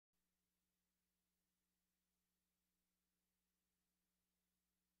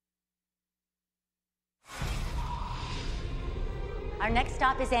Our next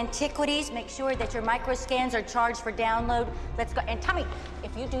stop is Antiquities. Make sure that your micro scans are charged for download. Let's go. And Tommy,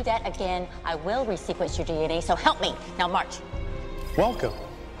 if you do that again, I will resequence your DNA, so help me. Now march. Welcome.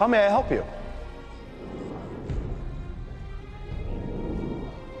 How may I help you?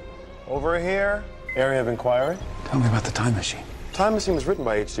 Over here, area of inquiry. Tell me about the time machine. Time Machine was written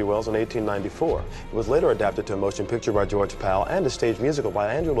by H.G. Wells in 1894. It was later adapted to a motion picture by George Pal and a stage musical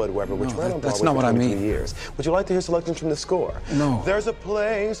by Andrew Lloyd Webber, which ran on that's Broadway not for what I 23 mean. years. Would you like to hear selections from the score? No. There's a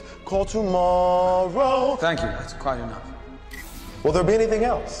place called Tomorrow. Thank you. That's quite enough. Will there be anything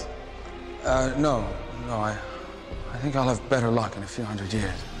else? No. I think I'll have better luck in a few hundred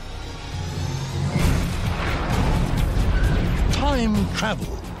years. Time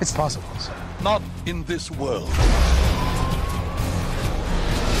travel. It's possible, sir. Not in this world.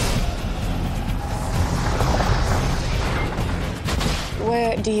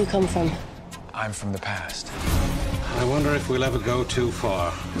 Where do you come from? I'm from the past. I wonder if we'll ever go too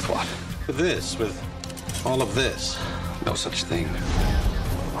far. With what? With all of this. No such thing.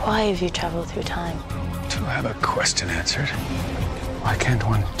 Why have you traveled through time? To have a question answered. Why can't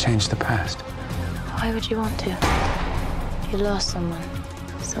one change the past? Why would you want to? You lost someone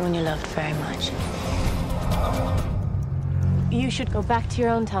you loved very much. You should go back to your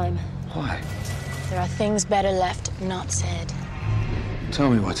own time. Why? There are things better left not said. Tell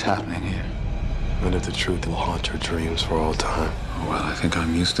me what's happening here. What if the truth will haunt your dreams for all time? Well, I think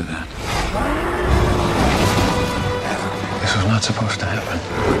I'm used to that. This was not supposed to happen.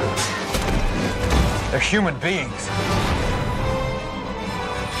 They're human beings.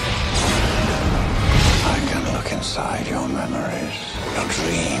 I can look inside your memories, your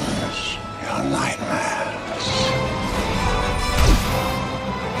dreams, your nightmares.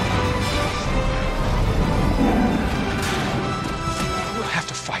 You have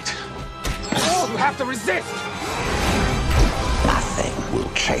to fight. You have to resist. Nothing will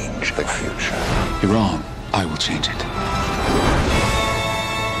change the future. You're wrong. I will change it.